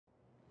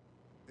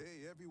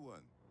Hey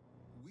everyone!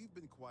 We've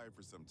been quiet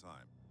for some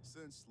time,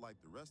 since, like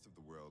the rest of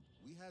the world,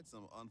 we had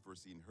some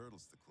unforeseen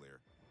hurdles to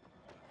clear.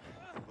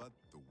 But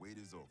the wait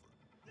is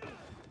over.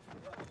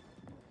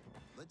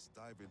 Let's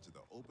dive into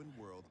the open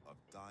world of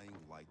Dying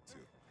Light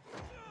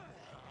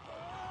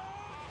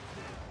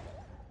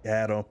 2.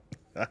 Got him.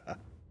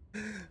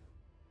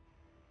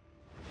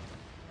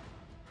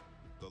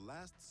 The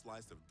last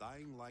slice of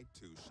Dying Light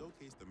 2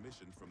 showcased the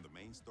mission from the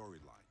main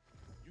storyline.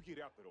 You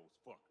get after those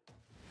fuckers.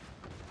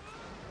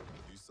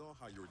 You saw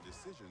how your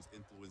decisions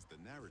influenced the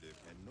narrative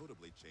and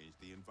notably changed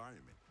the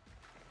environment.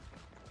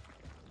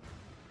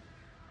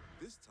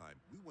 This time,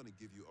 we want to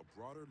give you a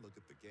broader look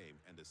at the game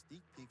and a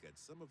sneak peek at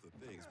some of the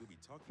things we'll be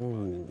talking about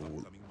in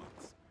upcoming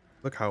months.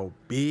 Look how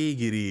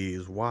big it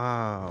is.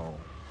 Wow.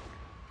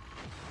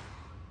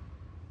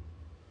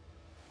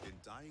 In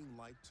Dying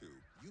Light 2,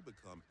 you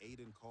become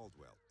Aiden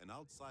Caldwell, an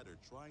outsider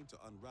trying to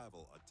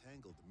unravel a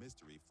tangled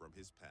mystery from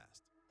his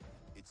past.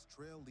 Its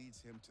trail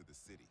leads him to the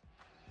city,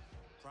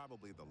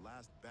 probably the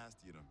last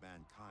bastion of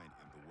mankind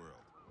in the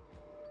world.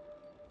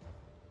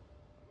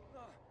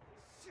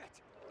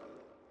 Shit!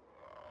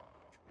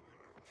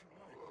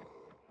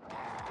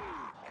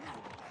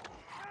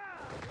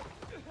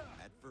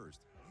 At first,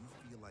 you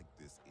feel like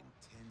this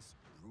intense,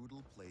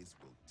 brutal place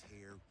will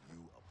tear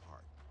you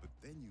apart. But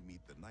then you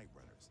meet the Night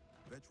Runners,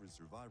 veteran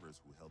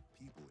survivors who help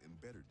people in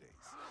better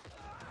days.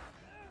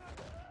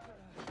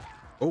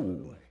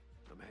 Oh.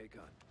 I'm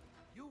Hakon.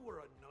 You were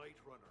a night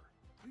runner.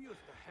 You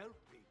used to help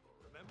people,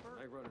 remember?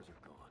 Night runners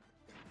are gone.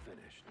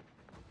 Finished.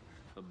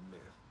 A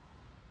myth.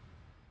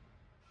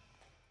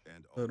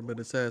 And A little bit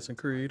although Assassin's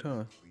Creed,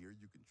 huh? it's clear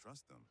you can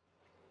trust them,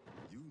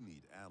 you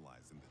need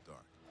allies in the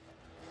dark.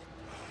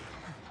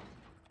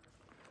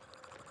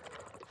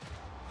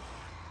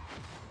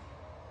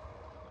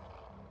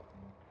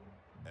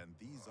 And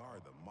these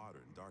are the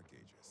modern Dark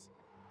Ages.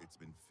 It's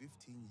been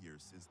 15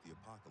 years since the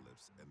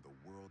apocalypse and the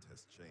world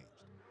has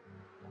changed.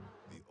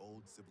 The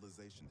old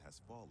civilization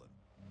has fallen,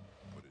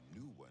 but a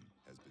new one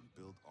has been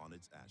built on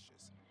its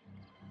ashes.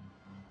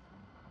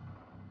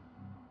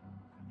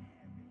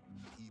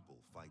 People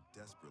fight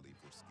desperately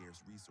for scarce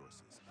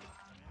resources.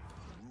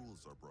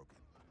 Rules are broken,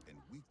 and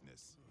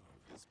weakness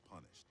is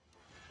punished.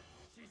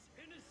 She's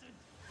innocent!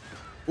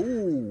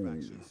 Ooh.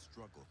 Factions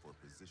struggle for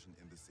position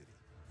in the city.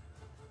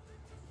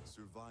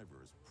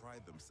 Survivors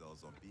pride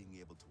themselves on being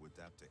able to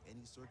adapt to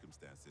any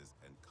circumstances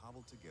and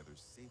cobble together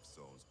safe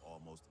zones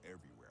almost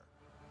everywhere.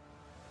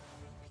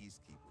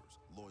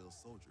 Peacekeepers, loyal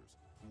soldiers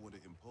who want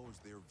to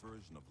impose their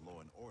version of law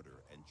and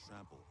order and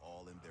trample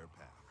all in their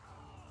path.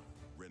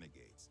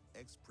 Renegades,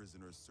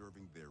 ex-prisoners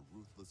serving their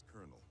ruthless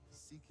colonel,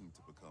 seeking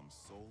to become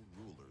sole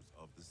rulers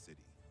of the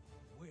city.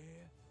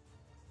 Where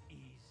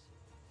is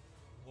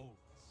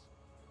Wolves?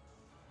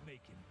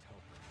 Make him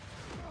talk.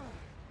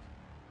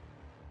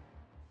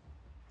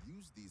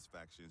 Use these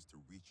factions to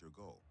reach your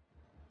goal.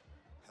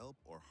 Help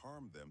or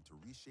harm them to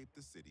reshape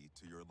the city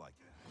to your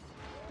liking.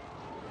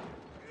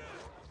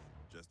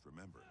 Just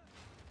remember,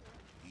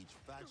 each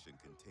faction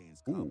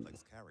contains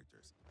complex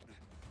characters.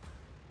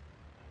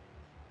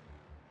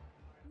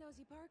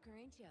 Nosy Parker,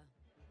 ain't ya?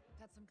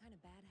 Got some kind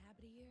of bad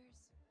habit of yours?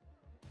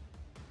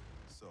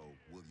 So,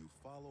 will you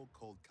follow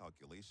cold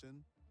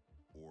calculation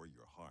or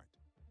your heart?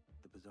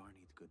 The bazaar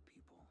needs good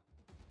people.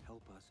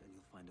 Help us and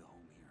you'll find a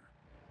home here.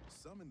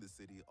 Some in the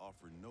city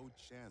offer no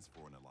chance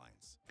for an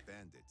alliance.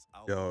 Bandits,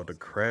 Yo, outlaws, the and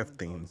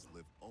crafting. thugs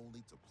live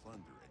only to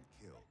plunder and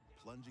kill,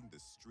 plunging the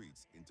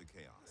streets into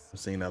chaos. I've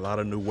seen a lot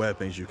of new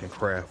weapons you can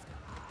craft.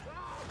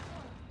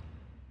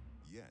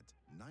 Yet,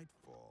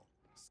 nightfall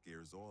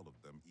scares all of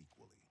them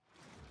equally.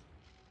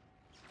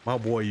 My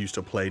boy used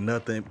to play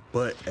nothing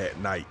but at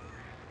night.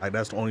 Like,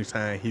 that's the only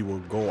time he will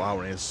go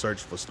out and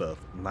search for stuff.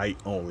 Night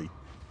only.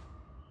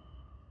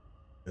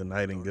 Good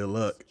night and good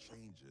luck. Darkness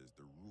changes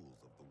the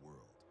rules of the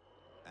world.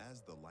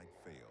 As the light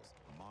fails,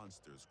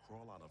 monsters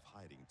crawl out of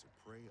hiding to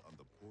prey on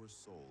the poor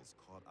souls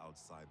caught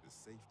outside the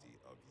safety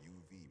of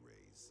UV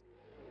rays.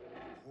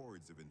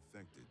 Hordes of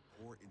infected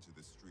pour into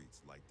the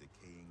streets like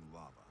decaying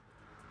lava.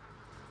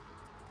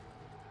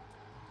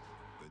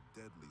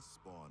 The deadly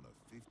spawn of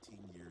 15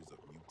 years of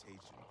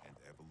mutation and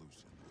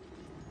evolution.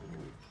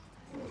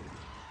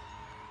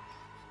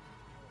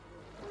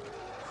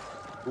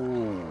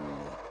 Ooh.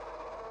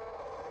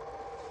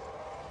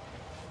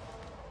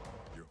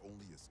 Your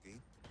only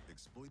escape?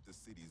 Exploit the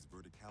city's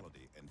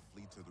verticality and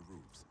flee to the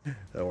roofs.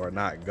 Or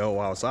not go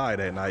outside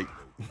at night.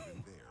 Though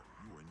even there,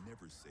 you are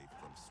never safe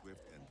from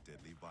swift and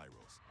deadly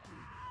virals.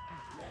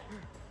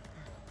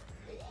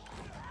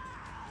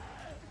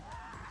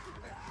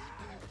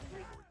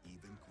 Or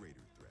even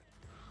greater threat.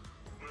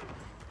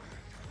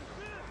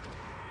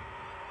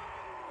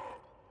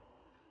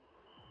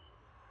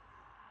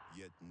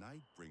 Yet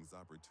night brings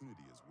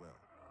opportunity as well.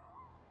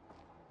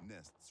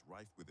 Nests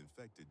rife with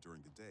infected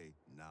during the day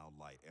now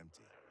lie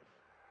empty.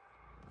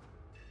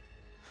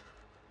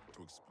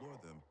 To explore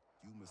them,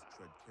 you must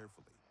tread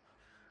carefully.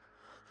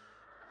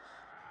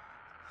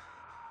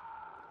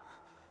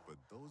 But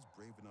those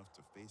brave enough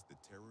to face the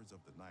terrors of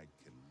the night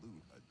can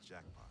loot a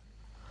jackpot.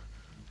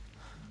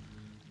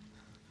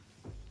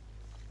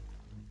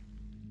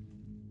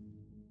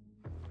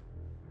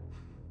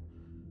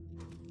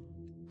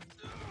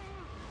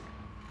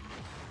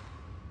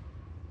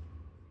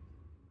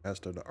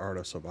 Master the art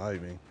of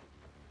surviving.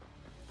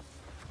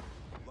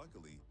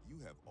 Luckily, you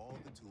have all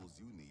the tools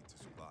you need to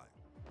survive.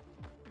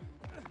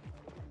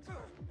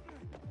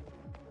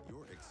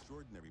 Your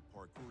extraordinary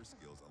parkour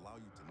skills allow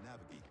you to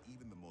navigate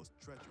even the most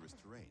treacherous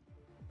terrain.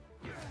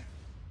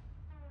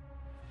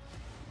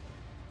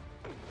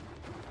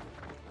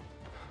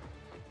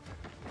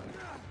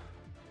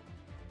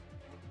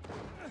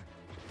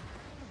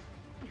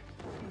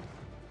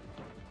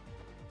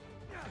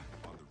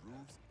 On the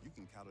roofs, you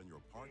can count on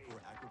your parkour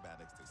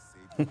acrobatics to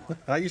save your life.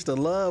 I used to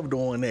love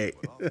doing that.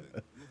 But often,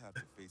 you'll have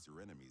to face your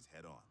enemies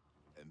head on.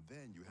 And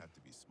then you have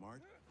to be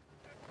smart,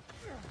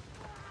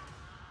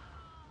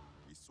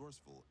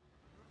 resourceful,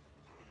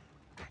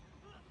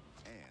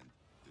 and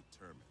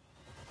determined.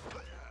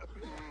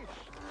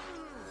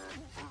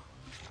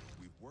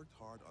 We've worked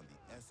hard on the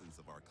essence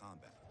of our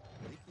combat,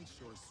 making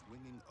sure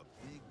swinging a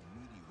big,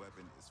 meaty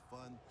weapon is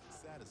fun,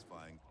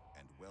 satisfying,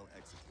 and well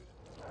executed.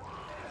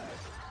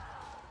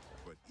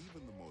 But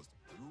even the most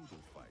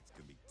brutal fights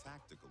can be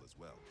tactical as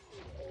well.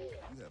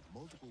 You have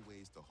multiple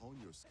ways to hone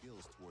your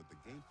skills toward the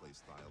gameplay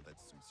style that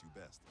suits you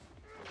best.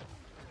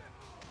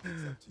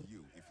 It's up to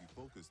you if you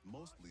focus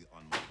mostly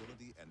on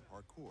mobility and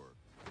parkour,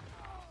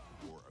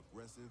 or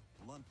aggressive,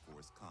 blunt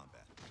force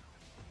combat,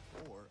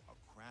 or a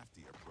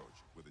crafty approach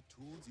where the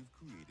tools you've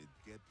created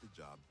get the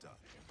job done.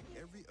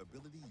 Every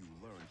ability you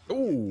learn could be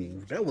a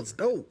Ooh, game that was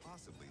changer, dope.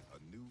 possibly a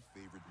new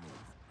favorite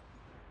move.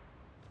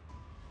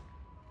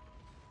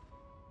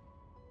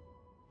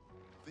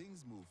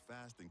 Things move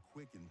fast and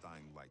quick in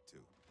Dying Light 2.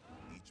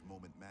 Each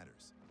moment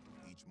matters.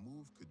 Each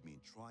move could mean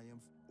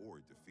triumph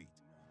or defeat.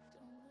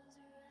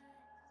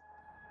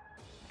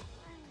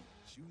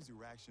 Choose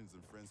your actions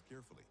and friends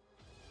carefully.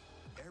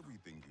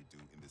 Everything you do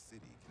in the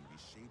city can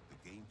reshape the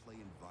gameplay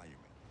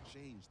environment,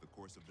 change the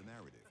course of the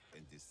narrative,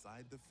 and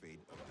decide the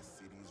fate of the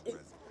city's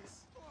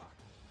residents.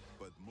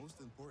 But most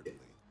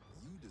importantly,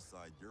 you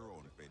decide your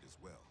own fate as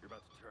well. You're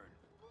about to turn.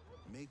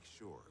 Make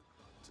sure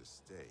to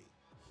stay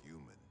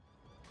human.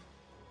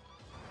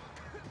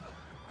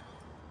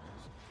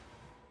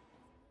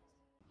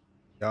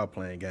 Y'all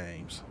playing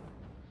games.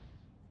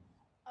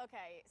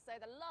 Okay, so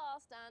the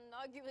last and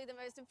arguably the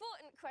most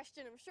important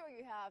question I'm sure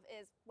you have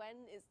is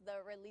when is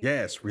the release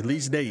Yes, date?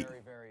 release date.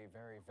 Very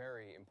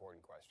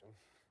important question.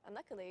 And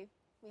luckily,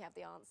 we have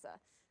the answer.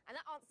 And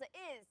that answer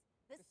is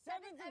the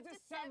 7th of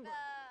December.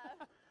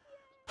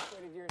 December.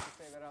 Waited years to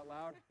say that out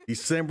loud.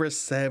 December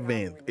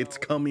 7th. It's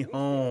coming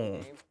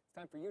home. It's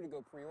time for you to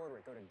go pre-order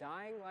it. Go to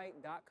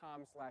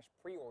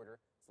dyinglight.com/pre-order,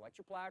 select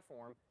your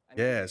platform, and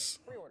Yes.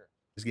 pre-order.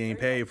 It's getting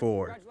There you paid go.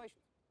 for. Congratulations.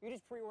 You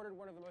just pre-ordered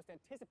one of the most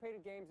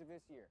anticipated games of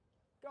this year.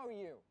 Go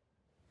you.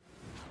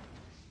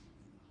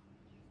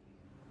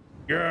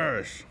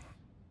 Yes.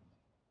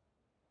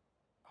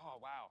 Oh,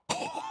 wow.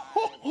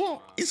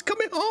 It's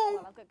coming home.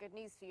 Well, I've got good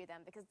news for you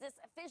then, because this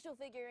official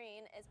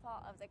figurine is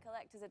part of the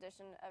collector's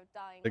edition of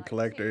Dying The Light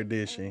collector 2,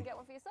 edition. And you can get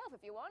one for yourself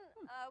if you want.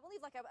 We'll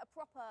leave like a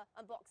proper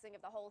unboxing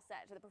of the whole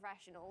set to the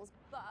professionals,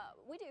 but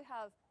we do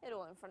have it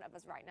all in front of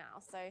us right now,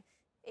 so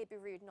it'd be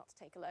rude not to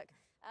take a look.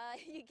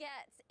 You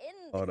get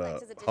in the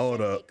collector's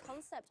edition a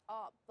concept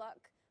art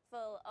book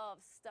full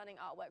of stunning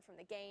artwork from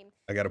the game.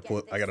 I gotta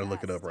You get this,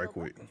 look it up right steelbook,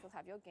 quick. which will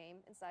have your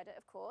game inside it,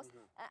 of course.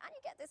 And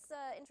you get this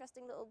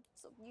interesting little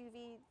sort of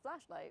UV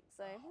flashlight.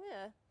 So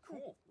yeah,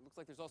 Cool. It looks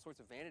like there's all sorts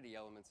of vanity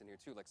elements in here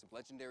too, like some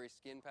legendary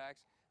skin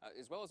packs,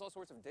 as well as all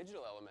sorts of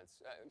digital elements.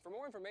 For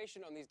more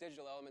information on these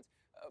digital elements,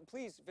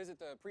 please visit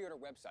the pre-order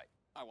website.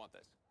 I want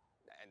this,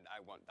 and I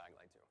want Dying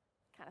Light 2.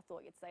 kind of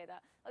thought you'd say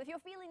that. Well, if you're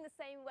feeling the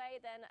same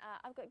way, then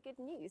I've got good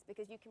news,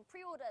 because you can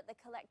pre-order the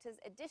collector's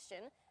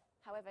edition.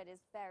 However, it is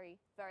very,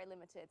 very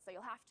limited, so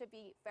you'll have to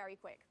be very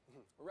quick.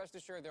 Rest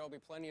assured, there will be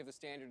plenty of the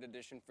standard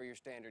edition for your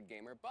standard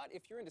gamer, but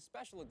if you're into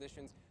special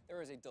editions,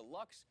 there is a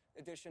deluxe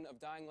edition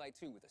of Dying Light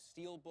 2 with a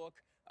steel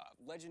book,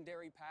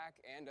 legendary pack,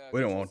 and a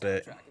We don't want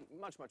that. soundtrack, and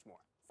much, much more.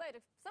 So to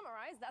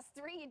summarize, that's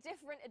 3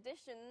 different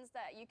editions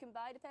that you can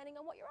buy depending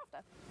on what you're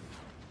after.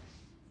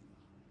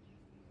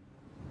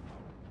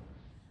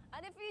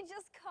 And if you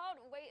just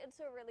can't wait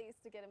until release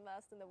to get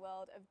immersed in the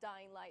world of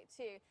Dying Light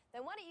 2,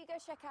 then why don't you go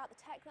check out the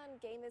Techland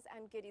Gamers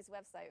and Goodies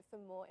website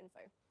for more info.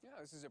 Yeah,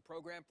 this is a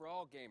program for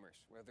all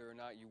gamers, whether or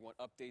not you want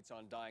updates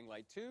on Dying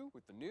Light 2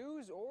 with the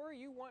news, or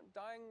you want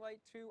Dying Light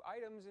 2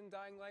 items in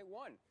Dying Light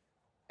 1.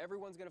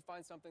 Everyone's going to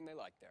find something they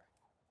like there.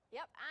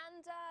 Yep,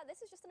 and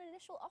this is just an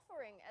initial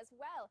offering as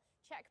well.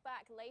 Check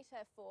back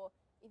later for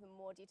even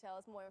more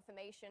details, more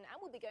information, and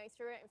we'll be going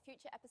through it in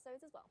future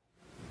episodes as well.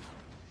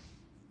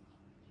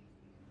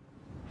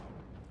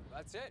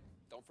 That's it.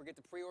 Don't forget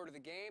to pre-order the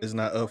game. It's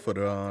not up for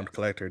the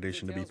collector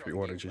edition to be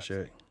pre-ordered just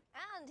yet.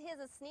 And here's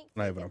a sneak peek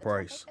Not even at a the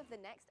price. topic of the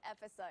next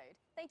episode.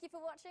 Thank you for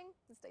watching,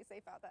 and stay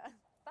safe out there.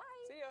 Bye.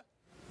 See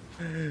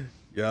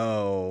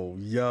ya.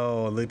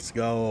 Yo, let's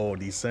go.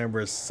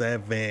 December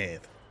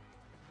 7th.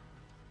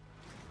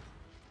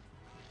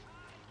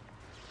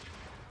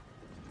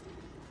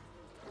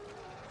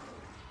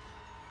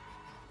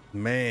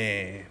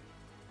 Man.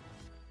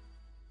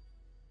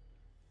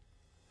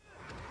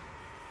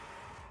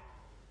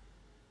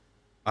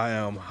 I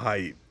am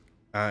hyped.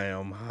 I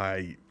am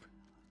hype.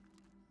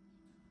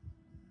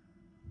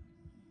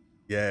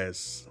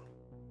 Yes.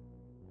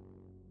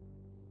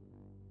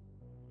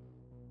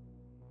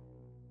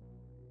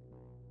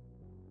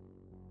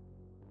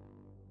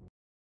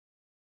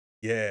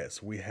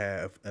 Yes, we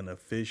have an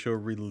official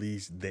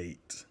release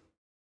date.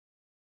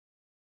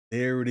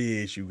 There it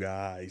is, you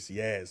guys.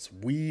 Yes,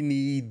 we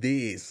need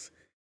this.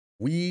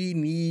 We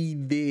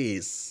need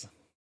this.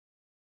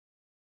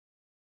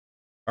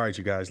 All right,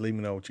 you guys, let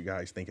me know what you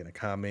guys think in the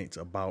comments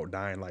about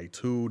Dying Light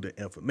 2,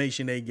 the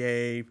information they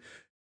gave.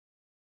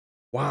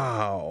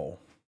 Wow.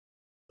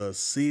 The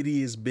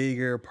city is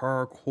bigger,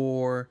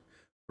 parkour,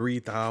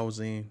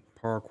 3,000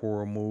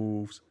 parkour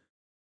moves.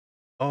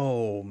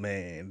 Oh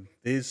man,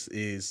 this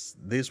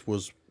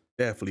was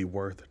definitely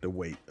worth the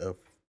wait of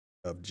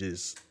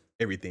just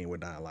everything with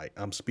Dying Light.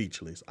 I'm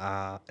speechless.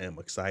 I am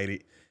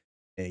excited.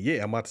 And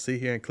yeah, I'm about to sit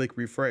here and click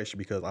refresh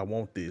because I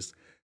want this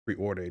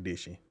pre-order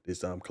edition,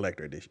 this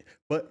collector edition.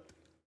 But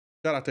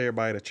shout out to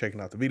everybody that's checking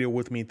out the video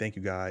with me. Thank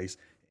you guys.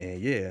 And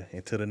yeah,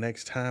 until the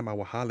next time, I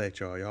will holler at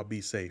y'all. Y'all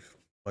be safe.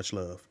 Much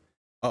love.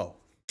 Oh,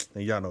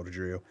 and y'all know the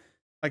drill.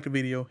 Like the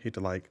video, hit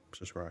the like,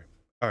 subscribe.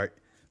 All right,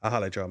 I'll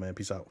holler at y'all, man.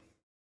 Peace out.